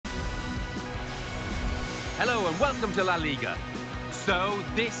Hello and welcome to La Liga. So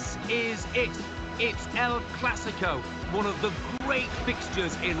this is it. It's El Clasico, one of the great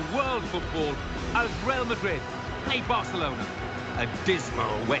fixtures in world football as Real Madrid play Barcelona. A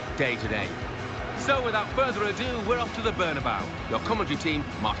dismal wet day today. So without further ado, we're off to the Bernabeu. Your commentary team,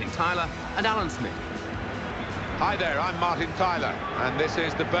 Martin Tyler and Alan Smith. Hi there, I'm Martin Tyler, and this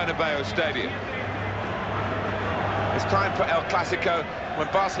is the Bernabeu Stadium. It's time for El Clasico. When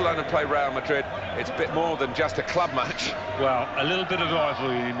Barcelona play Real Madrid, it's a bit more than just a club match. Well, a little bit of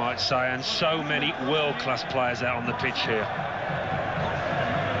rivalry, you might say, and so many world-class players out on the pitch here.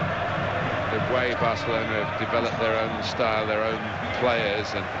 The way Barcelona have developed their own style, their own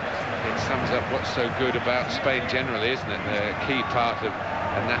players, and it sums up what's so good about Spain generally, isn't it? They're a key part of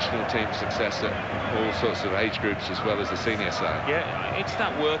a national team success at all sorts of age groups as well as the senior side. Yeah, it's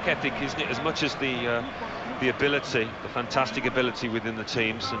that work ethic, isn't it, as much as the ability, the fantastic ability within the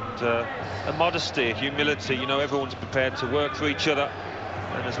teams, and a modesty, a humility. You know, everyone's prepared to work for each other,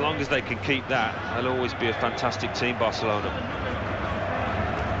 and as long as they can keep that, they'll always be a fantastic team, Barcelona.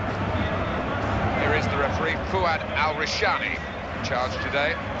 Here is the referee, Fuad Al-Rishani, in charge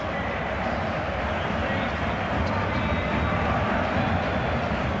today.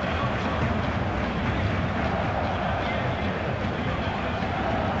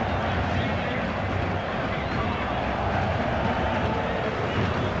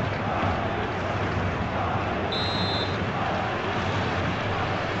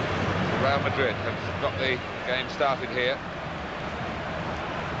 Real Madrid have got the game started here.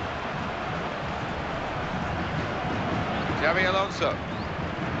 Xabi Alonso.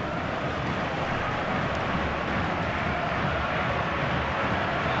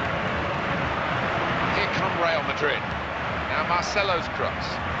 Here come Real Madrid. Now Marcelo's cross.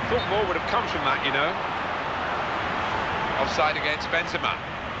 Thought more would have come from that, you know. Offside against Benzema.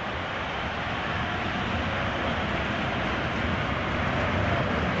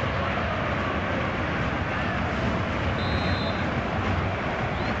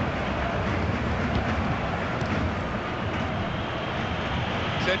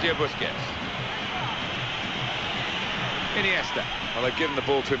 Sergio Busquets. Iniesta. Well, they've given the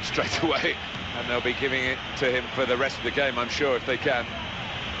ball to him straight away, and they'll be giving it to him for the rest of the game, I'm sure, if they can.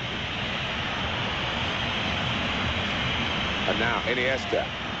 And now Iniesta.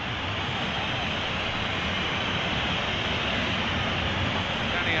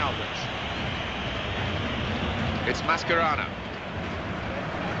 Dani Alves. It's Mascherano.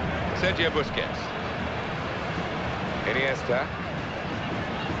 Sergio Busquets. Iniesta.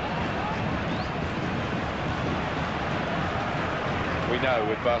 We know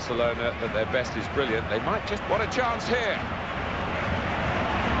with Barcelona that their best is brilliant. They might just want a chance here.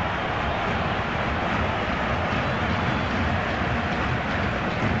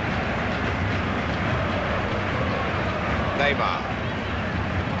 Neymar.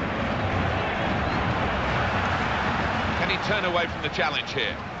 Can he turn away from the challenge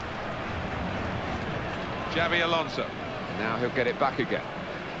here? Xabi Alonso. Now he'll get it back again.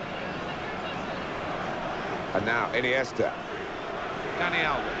 And now Iniesta. Dani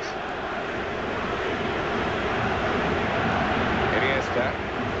Alves. Iniesta.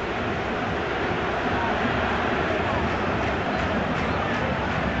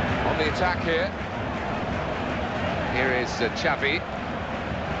 On the attack here. Here is Xavi.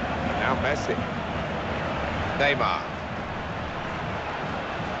 Now Messi. Neymar.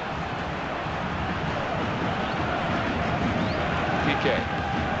 Piqué.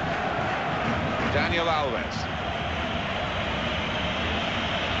 Daniel Alves.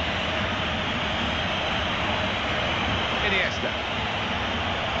 Iniesta.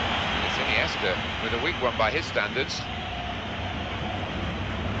 It's Iniesta with a weak one by his standards.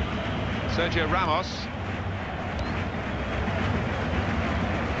 Sergio Ramos.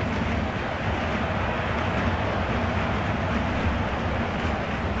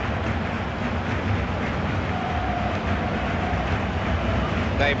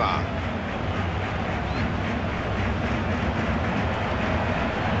 Neymar.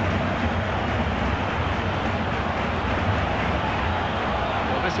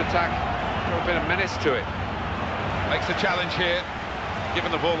 This attack got a bit of menace to it. Makes the challenge here,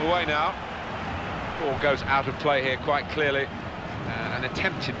 giving the ball away now. Ball goes out of play here quite clearly. An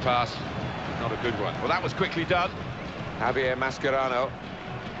attempted pass, not a good one. Well, that was quickly done. Javier Mascherano.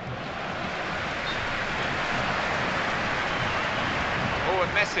 Oh,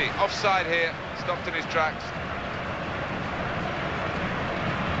 and Messi offside here, stopped in his tracks.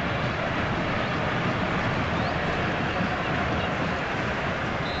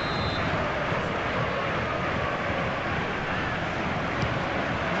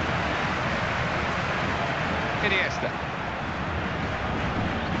 Iniesta.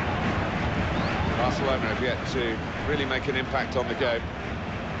 Barcelona have yet to really make an impact on the game.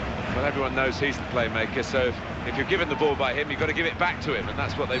 Well, everyone knows he's the playmaker, so if you're given the ball by him, you've got to give it back to him, and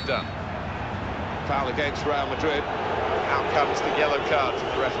that's what they've done. Foul against Real Madrid. Out comes the yellow card from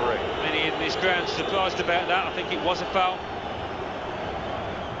the referee. Many in this ground surprised about that. I think it was a foul.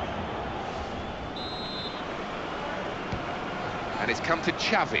 And it's come to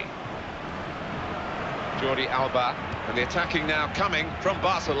Xavi. Jordi Alba, and the attacking now coming from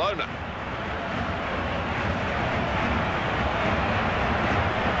Barcelona.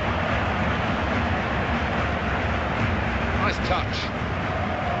 Nice touch.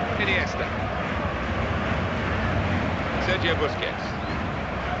 Iniesta. Sergio Busquets.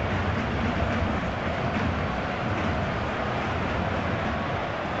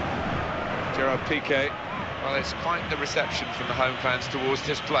 Gerard Piqué. Well, it's quite the reception from the home fans towards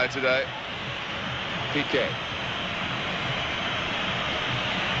this player today. Piqué.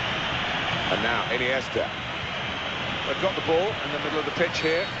 And now Iniesta. They've got the ball in the middle of the pitch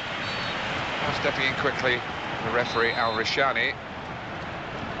here. Now stepping in quickly, the referee Al Rishani.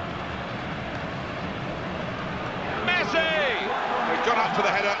 Messi! They've gone up for the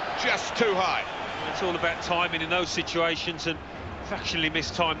header just too high. It's all about timing in those situations, and fractionally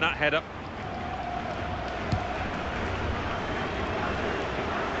mistimed that header.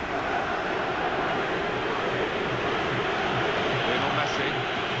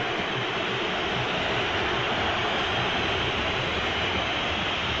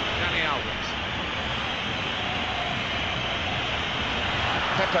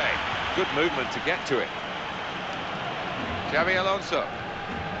 Pepe, good movement to get to it. Xabi Alonso.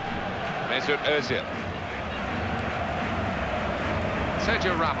 Mesut Ozil.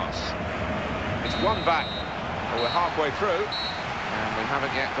 Sergio Ramos. It's one back. Well, we're halfway through, and we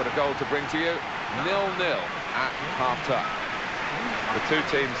haven't yet got a goal to bring to you. 0-0 at half-time. The two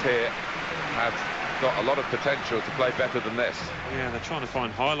teams here have got a lot of potential to play better than this. Yeah, they're trying to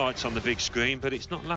find highlights on the big screen, but it's not